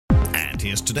And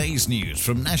here's today's news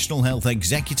from National Health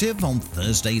Executive on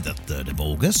Thursday, the 3rd of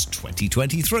August,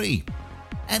 2023.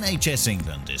 NHS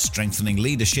England is strengthening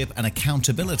leadership and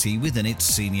accountability within its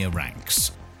senior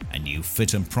ranks. A new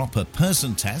fit and proper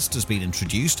person test has been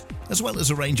introduced, as well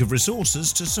as a range of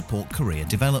resources to support career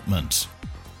development.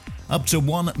 Up to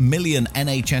 1 million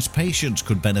NHS patients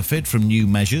could benefit from new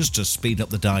measures to speed up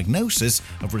the diagnosis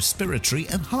of respiratory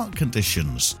and heart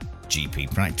conditions.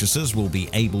 GP practices will be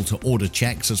able to order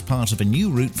checks as part of a new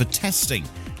route for testing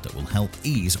that will help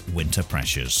ease winter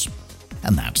pressures.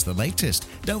 And that's the latest.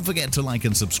 Don't forget to like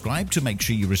and subscribe to make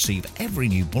sure you receive every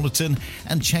new bulletin,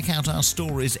 and check out our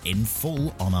stories in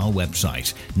full on our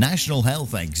website,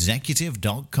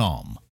 nationalhealthexecutive.com.